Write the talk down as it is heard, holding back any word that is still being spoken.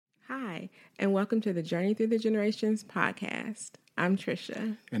Hi, and welcome to the Journey Through the Generations podcast. I'm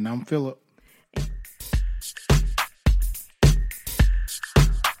Trisha. And I'm Philip.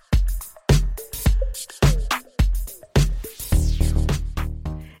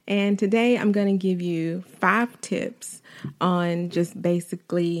 And today I'm going to give you 5 tips on just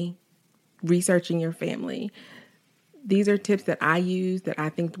basically researching your family. These are tips that I use that I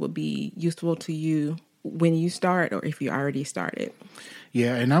think will be useful to you when you start or if you already started.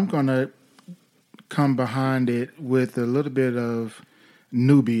 Yeah, and I'm going to come behind it with a little bit of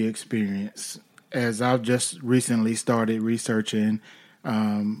newbie experience, as I've just recently started researching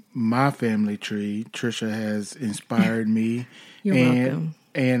my family tree. Trisha has inspired me. You're welcome.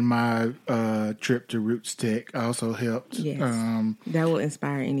 And my trip to Roots Tech also helped. Yes, that will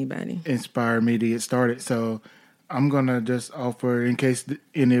inspire anybody. Inspire me to get started. So I'm going to just offer, in case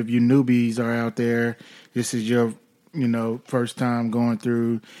any of you newbies are out there, this is your first time going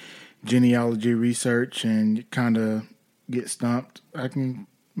through genealogy research and you kind of get stumped. I can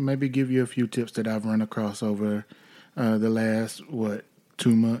maybe give you a few tips that I've run across over the last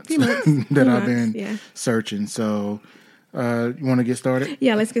 2 months that I've been searching. So you want to get started?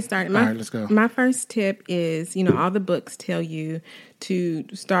 Yeah, let's get started. All right, let's go. My first tip is, all the books tell you to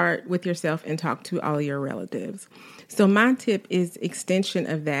start with yourself and talk to all of your relatives. So my tip is extension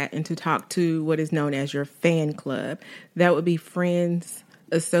of that and to talk to what is known as your fan club. That would be friends,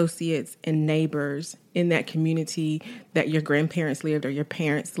 associates, and neighbors in that community that your grandparents lived or your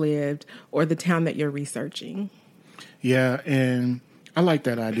parents lived or the town that you're researching. Yeah, and I like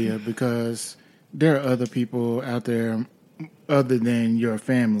that idea because there are other people out there other than your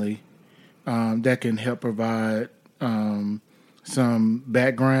family that can help provide some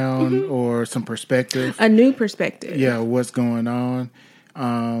background or some perspective. A new perspective. Yeah, what's going on.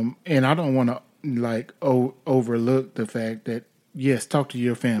 And I don't want to overlook the fact that, yes, talk to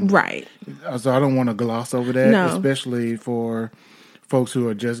your family. Right. So I don't want to gloss over that, especially for folks who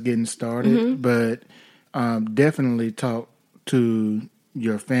are just getting started. But definitely talk to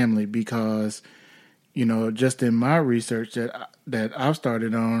your family because, just in my research that I've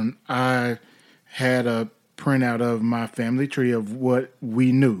started on, I had a printout of my family tree of what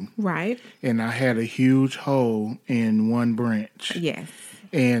we knew. Right. And I had a huge hole in one branch. Yes.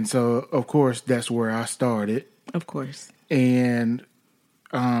 And so, of course, that's where I started. Of course. And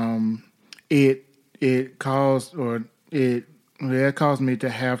it caused me to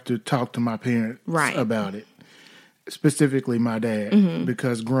have to talk to my parents about it. Specifically my dad,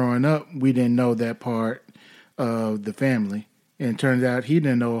 because growing up, we didn't know that part of the family. And it turns out he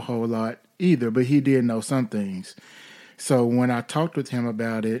didn't know a whole lot either, but he did know some things. So when I talked with him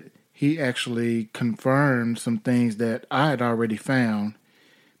about it, he actually confirmed some things that I had already found,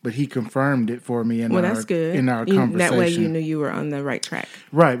 but he confirmed it for me in that's good. In our conversation. That way you knew you were on the right track.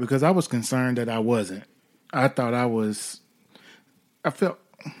 Right, because I was concerned that I wasn't.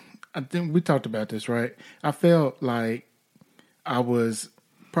 I think we talked about this, right? I felt like I was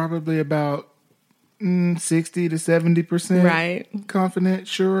probably about 60 to 70% confident,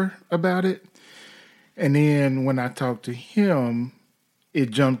 sure about it. And then when I talked to him, it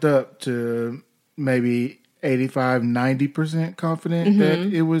jumped up to maybe 85, 90% confident that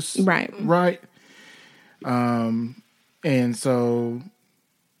it was right. And so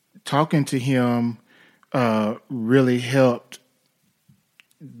talking to him really helped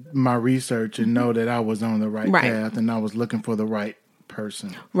my research and know that I was on the right path and I was looking for the right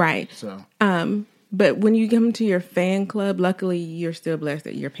person. Right. So, but when you come to your fan club, luckily you're still blessed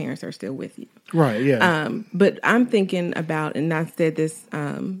that your parents are still with you. Right. Yeah. But I'm thinking about, and I said this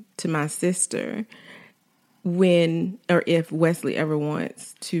to my sister, when or if Wesley ever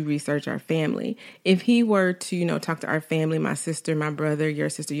wants to research our family, if he were to, talk to our family, my sister, my brother, your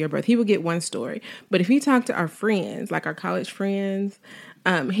sister, your brother, he would get one story. But if he talked to our friends, like our college friends,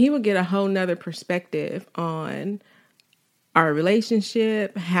 he would get a whole nother perspective on our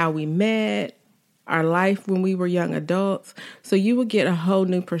relationship, how we met, our life when we were young adults. So you would get a whole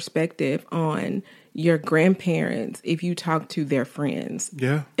new perspective on your grandparents if you talk to their friends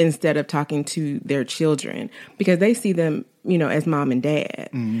instead of talking to their children, because they see them, as mom and dad.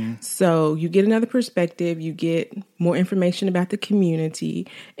 So you get another perspective, you get more information about the community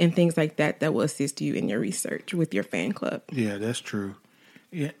and things like that will assist you in your research with your fan club. Yeah, that's true.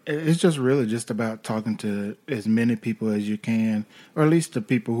 Yeah, it's just really just about talking to as many people as you can, or at least the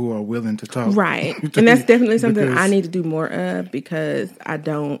people who are willing to talk. Right. And that's definitely something I need to do more of because I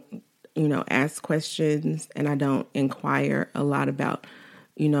don't, ask questions and I don't inquire a lot about,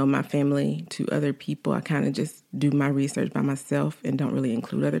 my family to other people. I kind of just do my research by myself and don't really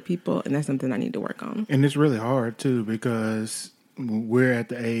include other people. And that's something I need to work on. And it's really hard too because we're at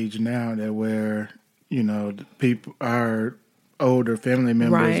the age now that where, our older family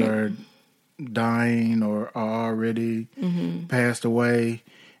members are dying or are already passed away,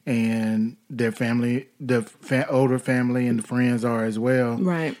 and their family, older family and the friends are as well.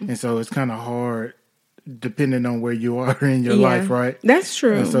 Right. And so it's kind of hard depending on where you are in your life, right? That's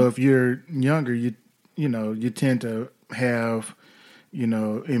true. And so if you're younger, you tend to have,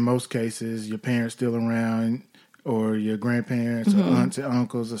 in most cases, your parents still around or your grandparents or aunts and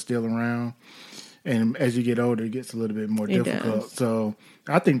uncles are still around. And as you get older, it gets a little bit more difficult. Does. So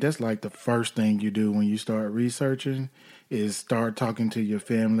I think that's like the first thing you do when you start researching is start talking to your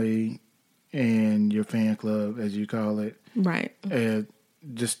family and your fan club, as you call it. Right. And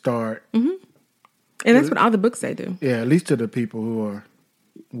just start. Mm-hmm. And that's what all the books say do. Yeah, at least to the people who are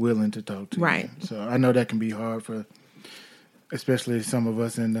willing to talk to you. So I know that can be hard for, especially some of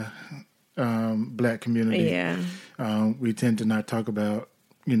us in the Black community. Yeah. We tend to not talk about,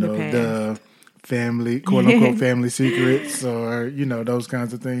 the family, quote unquote, family secrets or, those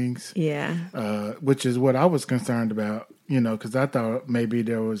kinds of things. Yeah. Which is what I was concerned about, because I thought maybe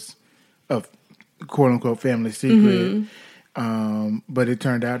there was a quote unquote family secret. But it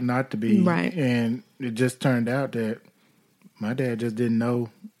turned out not to be. Right. And it just turned out that my dad just didn't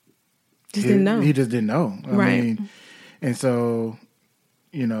know. He just didn't know. I mean, and so,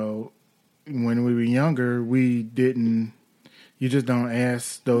 when we were younger, you just don't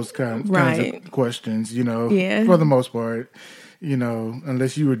ask those kinds of questions, for the most part,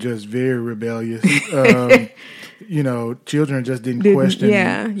 unless you were just very rebellious. Children just didn't question.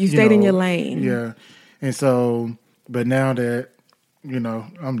 Yeah, you stayed in your lane. Yeah. And so, but now that,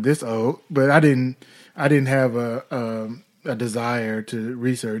 I'm this old, but I didn't have a desire to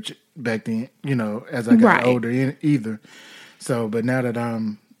research back then, as I got older either. So, but now that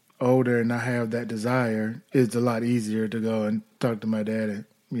I'm older and I have that desire, it's a lot easier to go and talk to my dad,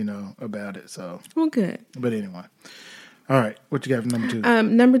 about it. So, well, good. But anyway, all right. What you got for number 2?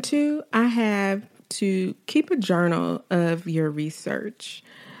 Number 2, I have to keep a journal of your research.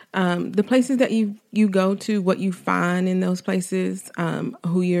 The places that you go to, what you find in those places,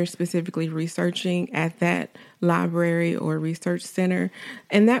 who you're specifically researching at that library or research center.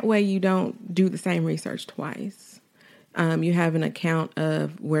 And that way you don't do the same research twice. You have an account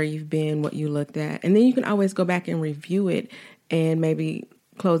of where you've been, what you looked at, and then you can always go back and review it and maybe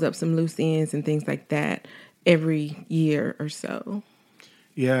close up some loose ends and things like that every year or so.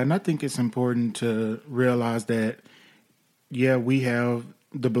 Yeah, and I think it's important to realize that, we have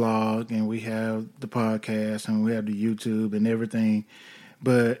the blog and we have the podcast and we have the YouTube and everything,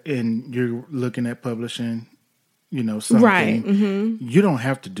 and you're looking at publishing, something. Right. Mm-hmm. You don't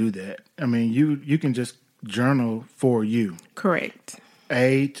have to do that. I mean, you can just journal for you. Correct.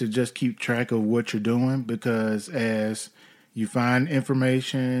 To just keep track of what you're doing, because as you find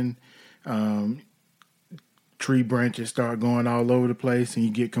information, tree branches start going all over the place and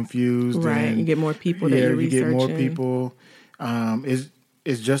you get confused. Right. And, you get more people that you're researching. You get more people.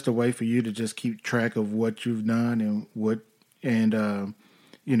 It's just a way for you to just keep track of what you've done and what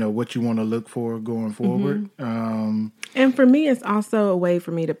you want to look for going forward. Mm-hmm. And for me, it's also a way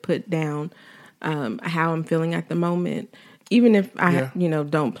for me to put down how I'm feeling at the moment. Even if I,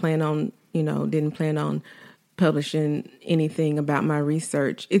 don't plan on, didn't plan on publishing anything about my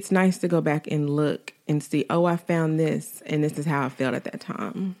research, it's nice to go back and look and see, I found this, and this is how I felt at that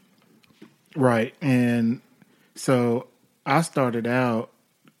time. Right. And so I started out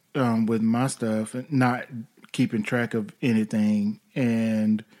with my stuff, not keeping track of anything.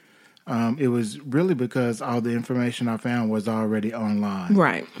 And it was really because all the information I found was already online.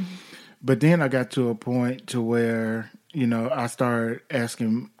 Right. But then I got to a point to where, I started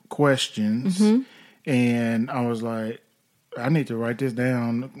asking questions, mm-hmm. and I was like, I need to write this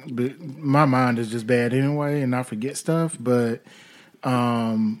down. But my mind is just bad anyway, and I forget stuff. But,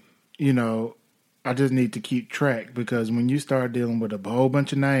 I just need to keep track, because when you start dealing with a whole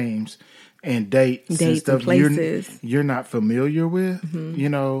bunch of names and dates and stuff and places you're not familiar with,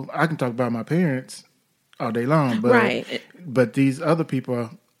 mm-hmm. I can talk about my parents all day long, but these other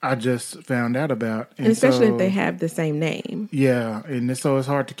people I just found out about. And especially if they have the same name. Yeah, and so it's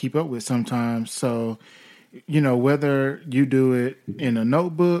hard to keep up with sometimes. So, whether you do it in a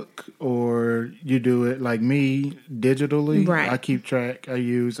notebook or you do it like me digitally, right. I keep track. I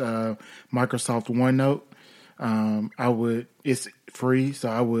use Microsoft OneNote. It's free, so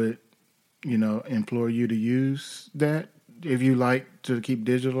I would, implore you to use that if you like to keep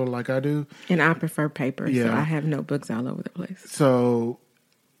digital like I do. And I prefer paper, so I have notebooks all over the place. So,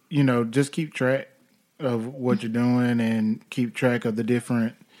 just keep track of what you're doing and keep track of the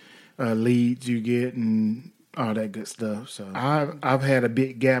different leads you get and all that good stuff. So I've had a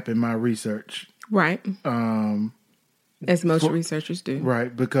big gap in my research. Right. As most researchers do.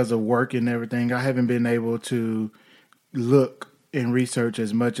 Right, because of work and everything. I haven't been able to look and research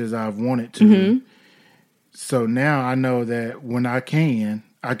as much as I've wanted to. Mm-hmm. So now I know that when I can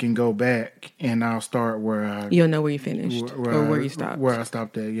go back and I'll start where you'll know where you finished where you stopped. Where I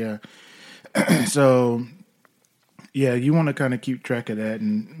stopped at, yeah. So, yeah, you want to kind of keep track of that,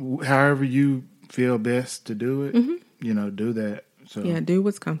 and however you feel best to do it, mm-hmm. Do that. So yeah, do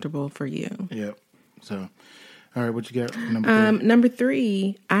what's comfortable for you. Yep. So, all right, what you got? Number 3. Number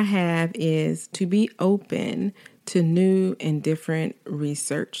 3 I have is to be open to new and different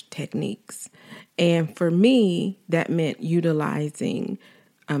research techniques. And for me, that meant utilizing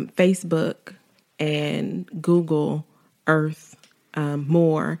Facebook and Google Earth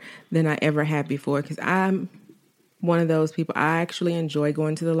more than I ever had before, because I'm one of those people. I actually enjoy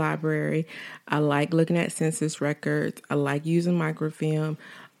going to the library. I like looking at census records. I like using microfilm.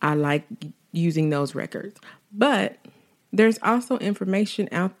 I like using those records. But there's also information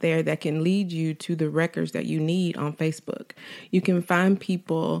out there that can lead you to the records that you need on Facebook. You can find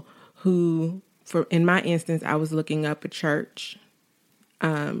people who, in my instance, I was looking up a church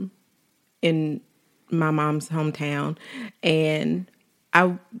in my mom's hometown, and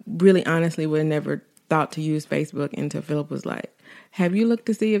I really honestly would have never thought to use Facebook until Philip was like, have you looked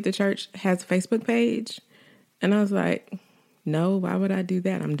to see if the church has a Facebook page? And I was like, no, why would I do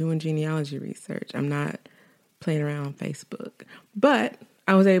that? I'm doing genealogy research. I'm not playing around on Facebook. But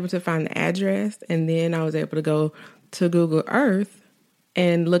I was able to find the address, and then I was able to go to Google Earth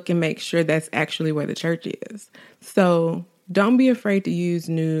and look and make sure that's actually where the church is. So don't be afraid to use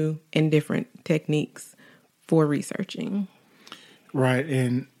new and different techniques for researching. Right.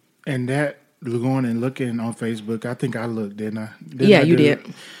 And that going and looking on Facebook, I think I looked, didn't I? You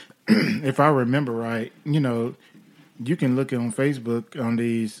did. If I remember right, you can look on Facebook on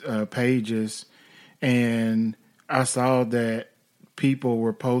these pages, and I saw that people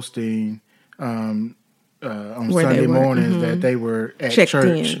were posting on Sunday mornings mm-hmm. that they were at checked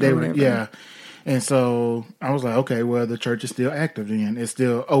church. They were, yeah. And so I was like, okay, well, the church is still active then. It's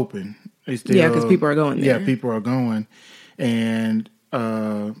still open. It's still, because people are going there. Yeah, people are going. And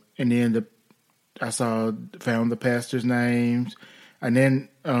then I found the pastors' names. And then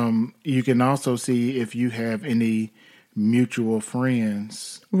you can also see if you have any mutual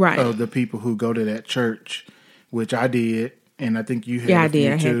friends of the people who go to that church, which I did. And I think you had a few too.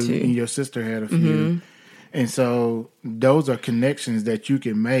 I had to. And your sister had a few. Mm-hmm. And so those are connections that you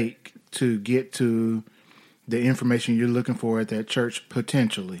can make to get to the information you're looking for at that church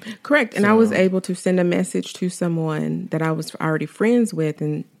potentially. Correct. And I was able to send a message to someone that I was already friends with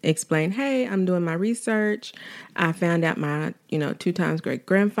and explain, hey, I'm doing my research. I found out my, 2 times great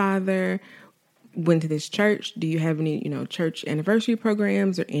grandfather went to this church. Do you have any, church anniversary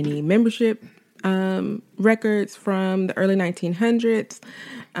programs or any membership records from the early 1900s?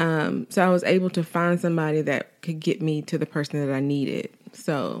 So I was able to find somebody that could get me to the person that I needed.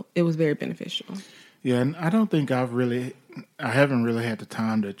 So it was very beneficial. Yeah, and I don't think I haven't really had the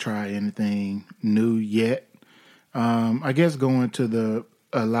time to try anything new yet. I guess going to the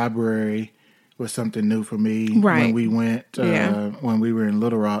library was something new for me when we went, when we were in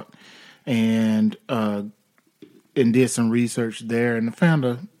Little Rock, and did some research there, and found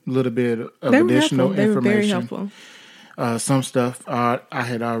a little bit of additional information. They were very helpful. Some stuff I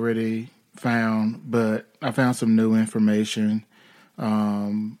had already found, but I found some new information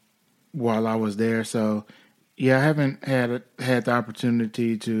while I was there. So, yeah, I haven't had the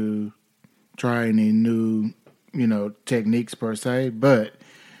opportunity to try any new, techniques per se, but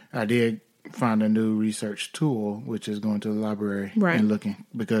I did find a new research tool, which is going to the library and looking,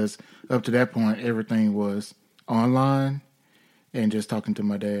 because up to that point, everything was online and just talking to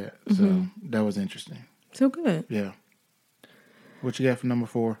my dad. Mm-hmm. So that was interesting. So good. Yeah. What you got for number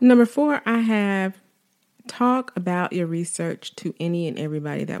 4? Number 4, I have talk about your research to any and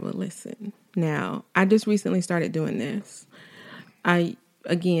everybody that will listen. Now, I just recently started doing this.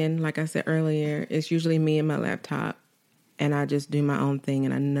 Again, like I said earlier, it's usually me and my laptop, and I just do my own thing,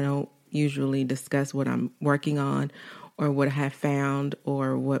 and I don't usually discuss what I'm working on or what I have found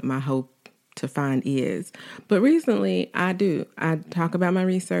or what my hope to find is. But recently, I do. I talk about my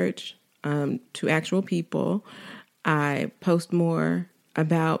research to actual people. I post more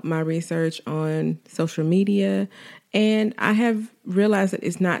about my research on social media, and I have realized that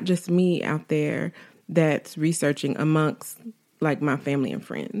it's not just me out there that's researching amongst like my family and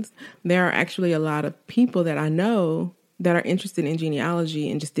friends. There are actually a lot of people that I know that are interested in genealogy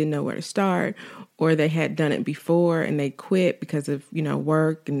and just didn't know where to start, or they had done it before and they quit because of,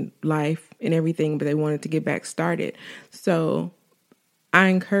 work and life and everything, but they wanted to get back started. So I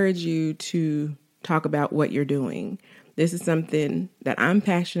encourage you to talk about what you're doing. This is something that I'm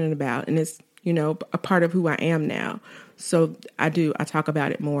passionate about, and it's, a part of who I am now. So I talk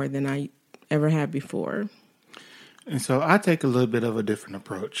about it more than I ever have before. And so I take a little bit of a different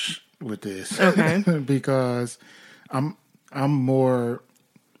approach with this. Okay. Because I'm more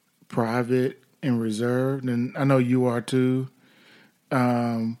private and reserved, and I know you are too.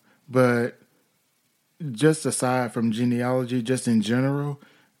 But just aside from genealogy, just in general,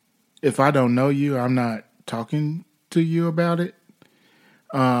 if I don't know you, I'm not talking to you about it.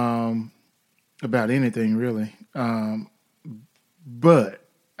 About anything really. But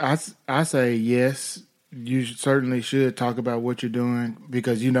I say yes, you certainly should talk about what you're doing,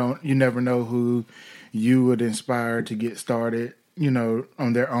 because you never know who you would inspire to get started,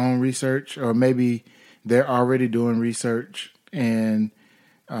 on their own research, or maybe they're already doing research and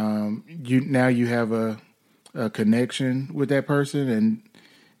you have a connection with that person,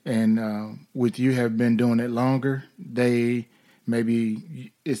 and with you have been doing it longer,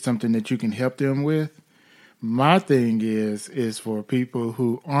 maybe it's something that you can help them with. My thing is for people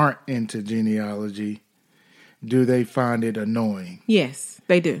who aren't into genealogy, do they find it annoying? Yes,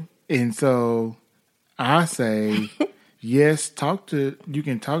 they do. And so I say, yes, you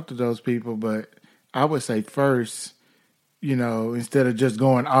can talk to those people, but I would say first, instead of just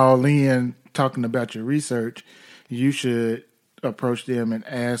going all in talking about your research, you should approach them and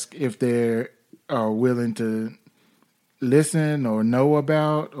ask if they are willing to listen or know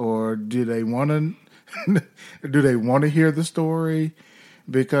about, or do they want to hear the story?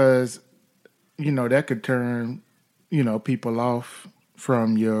 Because that could turn people off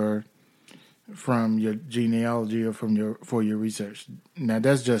from your genealogy or for your research. Now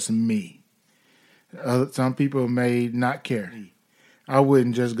that's just me. Some people may not care. I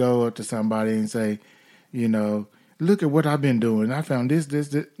wouldn't just go up to somebody and say, look at what I've been doing, I found this.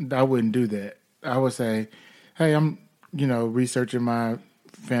 I wouldn't do that. I would say, hey, I'm researching my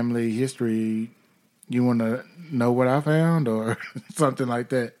family history. You want to know what I found, or something like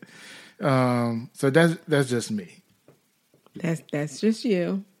that. So that's just me. That's just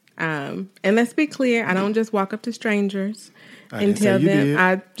you. And let's be clear. I don't just walk up to strangers and tell them.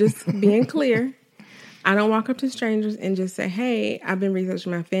 I just being clear. I don't walk up to strangers and just say, hey, I've been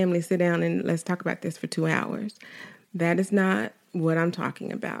researching my family. Sit down and let's talk about this for 2 hours. That is not what I'm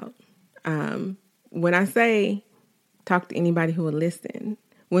talking about. When I say talk to anybody who will listen,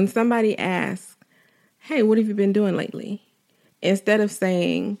 when somebody asks, hey, what have you been doing lately? Instead of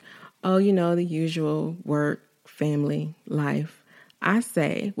saying, oh, the usual work, family, life, I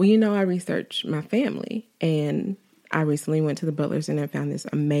say, well, I research my family, and I recently went to the Butler Center and found this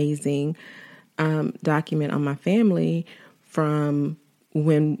amazing document on my family from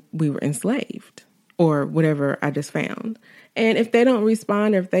when we were enslaved, or whatever I just found. And if they don't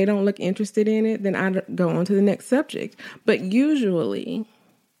respond, or if they don't look interested in it, then I go on to the next subject. But usually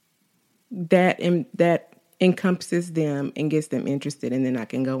that encompasses them and gets them interested, and then I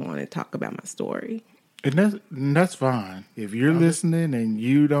can go on and talk about my story. And that's fine. If you're listening and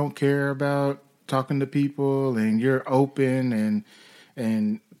you don't care about talking to people, and you're open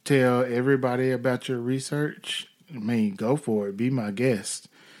and tell everybody about your research, go for it. Be my guest.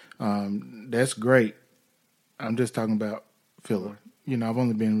 That's great. I'm just talking about Philip. I've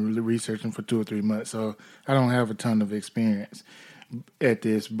only been researching for 2 or 3 months, so I don't have a ton of experience at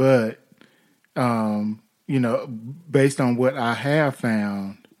this. But, based on what I have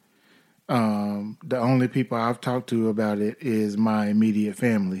found, the only people I've talked to about it is my immediate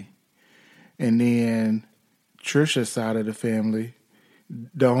family. And then Trisha's side of the family,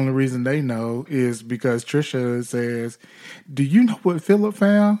 the only reason they know is because Trisha says, do you know what Philip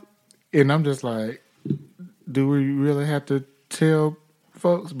found? And I'm just like, do we really have to tell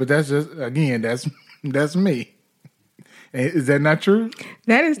folks? But that's just, again, that's me. Is that not true?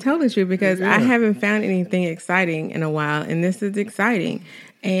 That is totally true, because I haven't found anything exciting in a while, and this is exciting.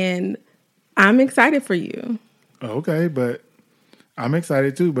 And I'm excited for you. Okay, but I'm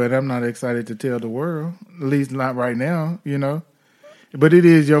excited too, but I'm not excited to tell the world, at least not right now, But it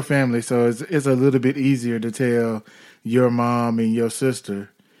is your family, so it's a little bit easier to tell your mom and your sister.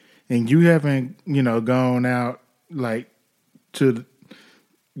 And you haven't, gone out like to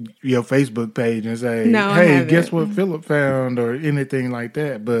your Facebook page and say, no, hey, guess what Philip found, or anything like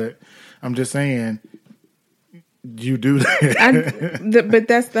that. But I'm just saying, you do that. But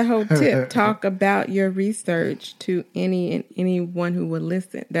that's the whole tip. Talk about your research to anyone who will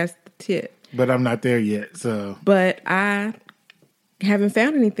listen. That's the tip. But I'm not there yet, so. But I haven't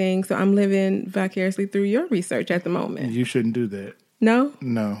found anything, so I'm living vicariously through your research at the moment. You shouldn't do that. No?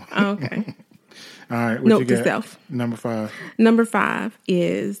 No. Oh, okay. All right, what Note you got? to self. Number 5. Number 5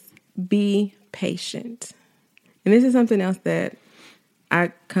 is be patient. And this is something else that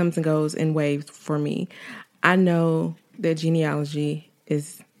comes and goes in waves for me. I know that genealogy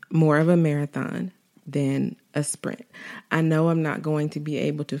is more of a marathon than a sprint. I know I'm not going to be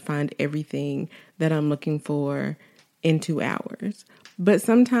able to find everything that I'm looking for in 2 hours. But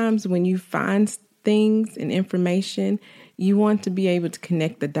sometimes when you find things and information, you want to be able to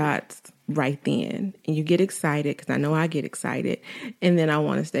connect the dots right then. And you get excited, because I know I get excited. And then I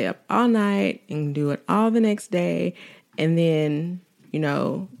want to stay up all night and do it all the next day. And then,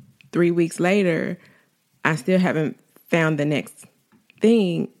 3 weeks later, I still haven't found the next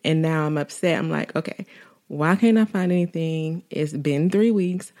thing. And now I'm upset. I'm like, okay, why can't I find anything? It's been 3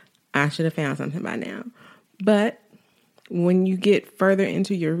 weeks. I should have found something by now. But when you get further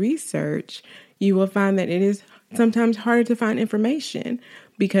into your research, you will find that it is sometimes harder to find information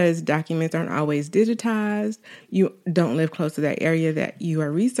because documents aren't always digitized. You don't live close to that area that you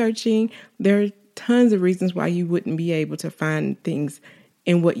are researching. There are tons of reasons why you wouldn't be able to find things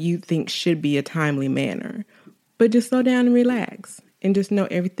in what you think should be a timely manner. But just slow down and relax and just know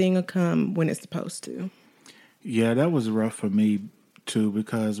everything will come when it's supposed to. Yeah, that was rough for me too,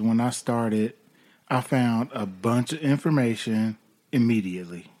 because when I started, I found a bunch of information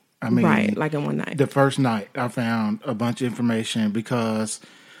immediately. I mean, right, like in one night. The first night, I found a bunch of information because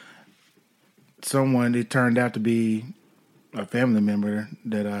it turned out to be a family member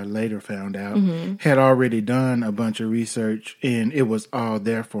that I later found out, had already done a bunch of research, and it was all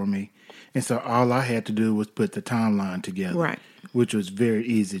there for me. And so all I had to do was put the timeline together, right, which was very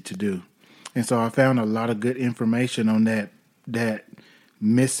easy to do. And so I found a lot of good information on that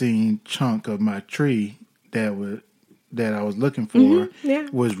missing chunk of my tree that I was looking for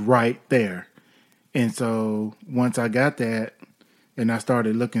was right there. And so once I got that and I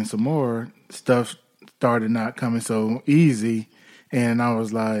started looking some more, stuff started not coming so easy. And I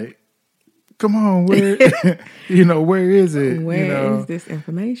was like, come on, where where is it? Where is this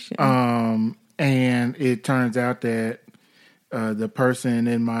information? And it turns out that the person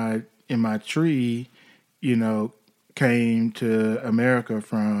in my tree, came to America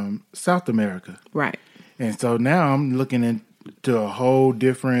from South America. Right. And so now I'm looking into a whole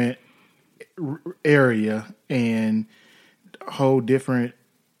different area and a whole different,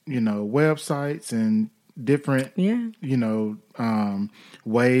 websites and different,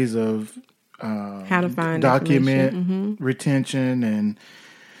 ways of how to find document retention and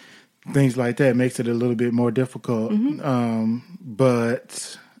things like that. Makes it a little bit more difficult.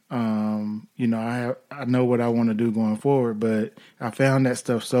 But I know what I want to do going forward, but I found that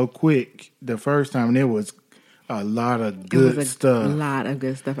stuff so quick the first time, and it was a lot of good stuff. A lot of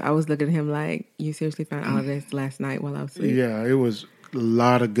good stuff. I was looking at him like, you seriously found all of this last night while I was asleep? Yeah, it was a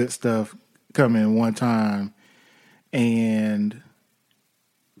lot of good stuff coming one time, and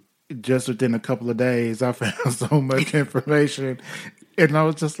just within a couple of days, I found so much information, and I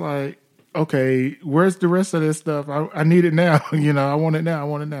was just like, okay, where's the rest of this stuff? I need it now. I want it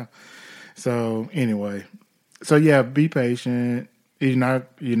now. So anyway, yeah, be patient. You're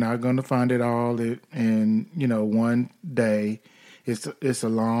not going to find it all in one day. It's a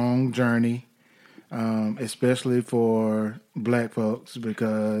long journey, especially for Black folks,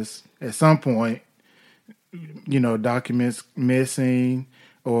 because at some point, documents missing,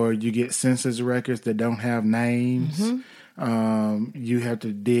 or you get census records that don't have names. You have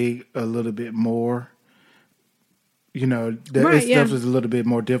to dig a little bit more. Stuff is a little bit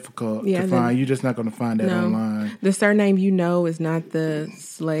more difficult to find. You're just not going to find that online. The surname is not the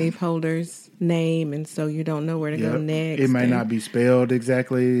slaveholder's name, and so you don't know where to go next. It may not be spelled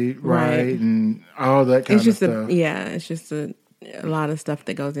exactly right, and all that kind of stuff. It's just a lot of stuff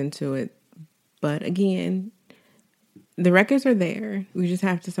that goes into it. But again, the records are there. We just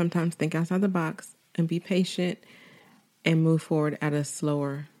have to sometimes think outside the box and be patient and move forward at a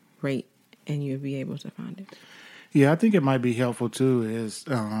slower rate, and you'll be able to find it. Yeah, I think it might be helpful too is,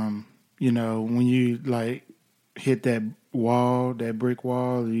 when you hit that wall, that brick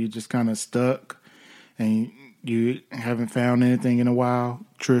wall, you just kind of stuck and you haven't found anything in a while,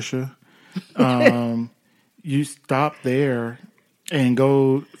 Trisha, you stop there and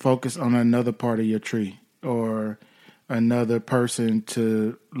go focus on another part of your tree or another person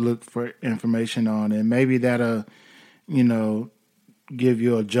to look for information on. And maybe that'll, give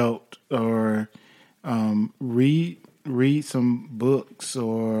you a jolt, or read some books,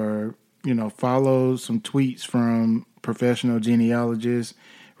 or follow some tweets from professional genealogists,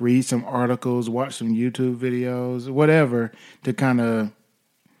 read some articles, watch some YouTube videos, whatever, to kind of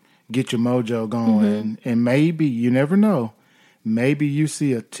get your mojo going. And maybe, you never know, maybe you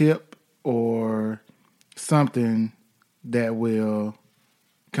see a tip or something that will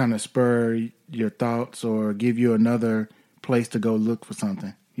kind of spur your thoughts or give you another place to go look for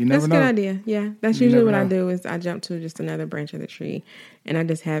something. You never know. That's a good idea. Yeah, that's usually what I do is I jump to just another branch of the tree, and I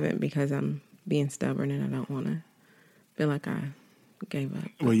just haven't because I'm being stubborn and I don't want to feel like I gave up.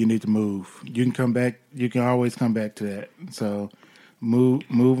 Well, you need to move. You can come back. You can always come back to that. So move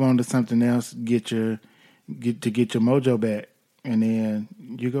on to something else. Get your mojo back, and then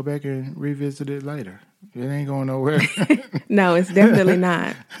you go back and revisit it later. It ain't going nowhere. No, it's definitely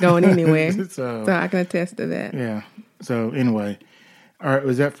not going anywhere. So I can attest to that. Yeah. So anyway, all right.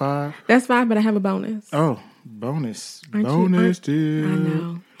 Was that 5? That's 5, but I have a bonus. Oh, bonus! Bonus tip. I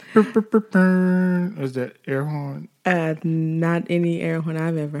know. Is that air horn? Not any air horn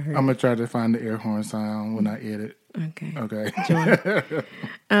I've ever heard. I'm gonna try to find the air horn sound when I edit. Okay. Joy.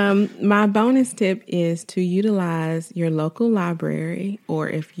 My bonus tip is to utilize your local library, or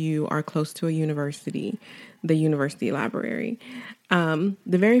if you are close to a university, the university library. The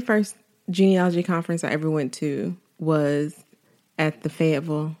very first genealogy conference I ever went to was at the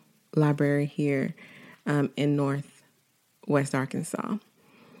Fayetteville Library here in Northwest Arkansas.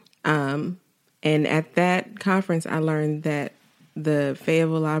 And at that conference, I learned that the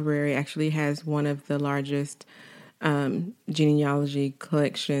Fayetteville Library actually has one of the largest genealogy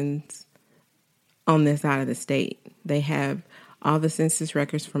collections on this side of the state. They have all the census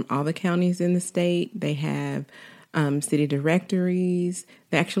records from all the counties in the state. They have city directories.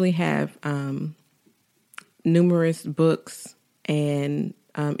 They actually have numerous books and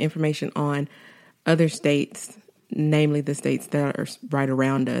information on other states, namely the states that are right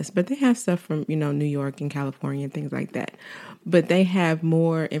around us. But they have stuff from, New York and California and things like that. But they have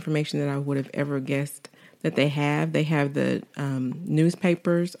more information than I would have ever guessed that they have. They have the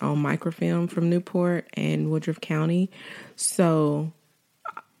newspapers on microfilm from Newport and Woodruff County. So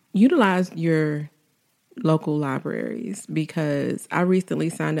utilize your local libraries, because I recently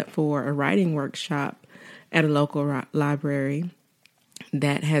signed up for a writing workshop at a local library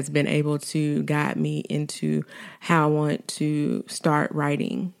that has been able to guide me into how I want to start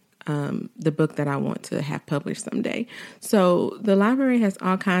writing the book that I want to have published someday. So the library has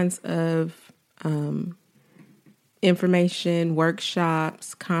all kinds of information,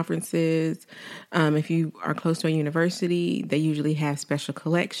 workshops, conferences. If you are close to a university, they usually have special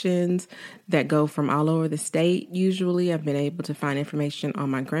collections that go from all over the state. Usually I've been able to find information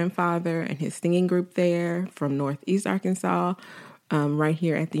on my grandfather and his singing group there from Northeast Arkansas, right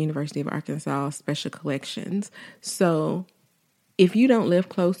here at the University of Arkansas Special Collections. So if you don't live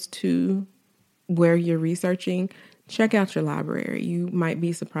close to where you're researching, check out your library. You might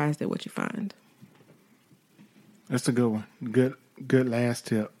be surprised at what you find. That's a good one. Good last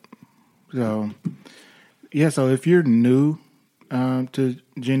tip. So, so if you're new to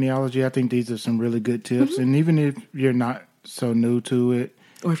genealogy, I think these are some really good tips. And even if you're not so new to it,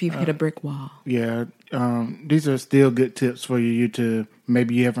 or if you've hit a brick wall, these are still good tips for you to,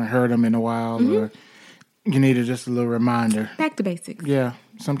 maybe you haven't heard them in a while, or you need just a little reminder. Back to basics. Yeah,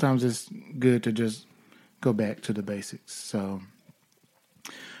 sometimes it's good to just go back to the basics. So,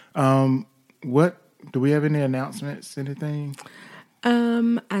 what? Do we have any announcements, anything?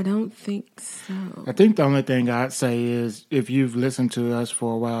 I don't think so. I think the only thing I'd say is, if you've listened to us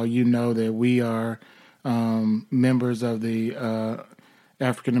for a while, you know that we are members of the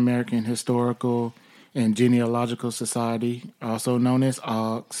African American Historical and Genealogical Society, also known as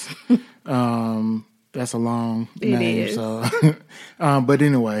AUX. That's a long name. Is. So, but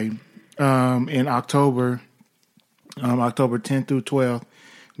anyway, in October 10th through 12th,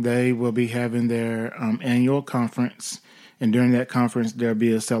 they will be having their annual conference, and during that conference, there'll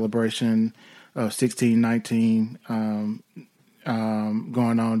be a celebration of 1619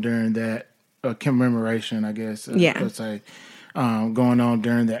 going on during that commemoration, I guess. Let's say going on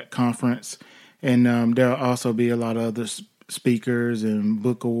during that conference, and there'll also be a lot of other speakers and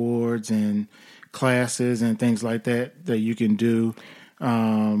book awards and classes and things like that you can do.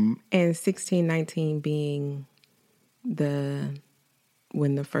 And 1619 being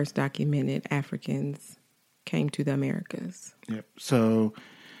when the first documented Africans came to the Americas. Yep. So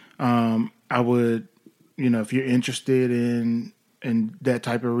I would, if you're interested in that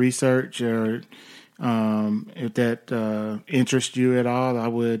type of research, or if that interests you at all, I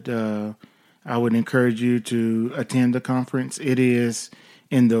would encourage you to attend the conference. It is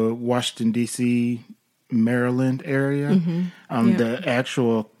in the Washington, D.C., Maryland area. The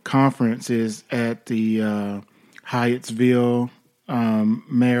actual conference is at the Hyattsville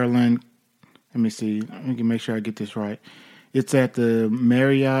Maryland. Let me see. Let me make sure I get this right. It's at the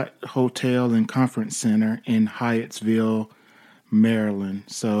Marriott Hotel and Conference Center in Hyattsville, Maryland.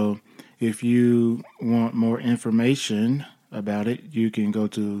 So if you want more information about it, you can go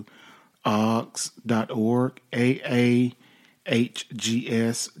to AAHGS.org, AAHGS.org,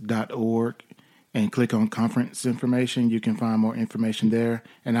 and click on conference information. You can find more information there.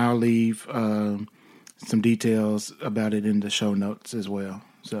 And I'll leave some details about it in the show notes as well.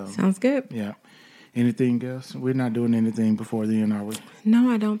 So sounds good. Yeah. Anything else? We're not doing anything before then, are we? No,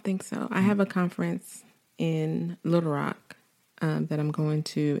 I don't think so. I have a conference in Little Rock that I'm going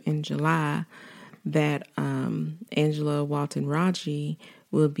to in July that Angela Walton-Raji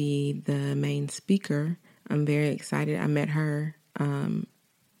will be the main speaker. I'm very excited. I met her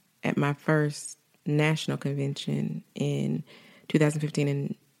at my first national convention in 2015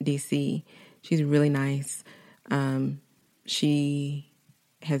 in D.C. She's really nice. She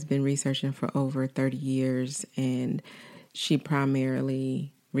has been researching for over 30 years, and she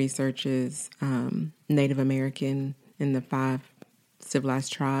primarily researches Native American and the 5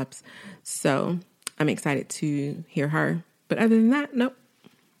 civilized tribes. So I'm excited to hear her. But other than that, nope.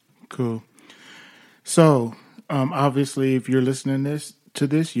 Cool. So obviously, if you're listening to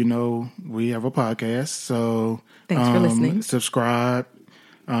this, you know we have a podcast. So thanks for listening. Subscribe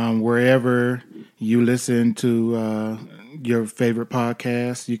wherever you listen to your favorite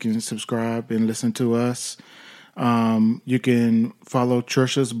podcast. You can subscribe and listen to us. You can follow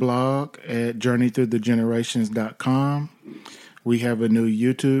Trisha's blog at journeythroughthegenerations.com. We have a new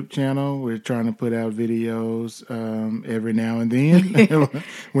YouTube channel. We're trying to put out videos every now and then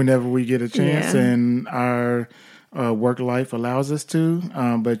whenever we get a chance, and our work life allows us to.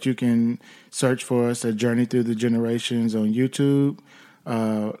 But you can search for us at Journey Through the Generations on YouTube.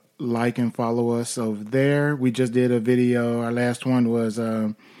 Like and follow us over there. We just did a video. Our last one was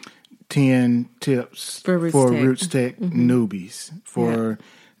 10 tips for Roots Tech newbies, for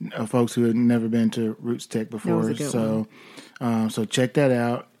folks who had never been to Roots Tech before. So check that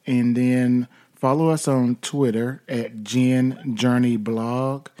out. And then follow us on Twitter at Gen Journey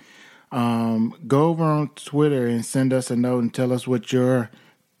Blog. Go over on Twitter and send us a note and tell us what your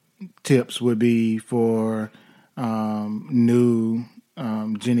tips would be for new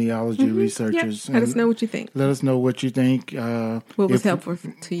genealogy researchers. Let us know what you think. Let us know what you think. What was helpful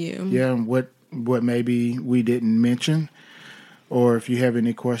to you? Yeah, what maybe we didn't mention, or if you have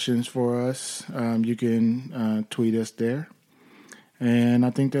any questions for us, you can tweet us there. And I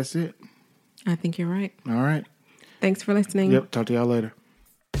think that's it. I think you're right. All right. Thanks for listening. Yep. Talk to y'all later.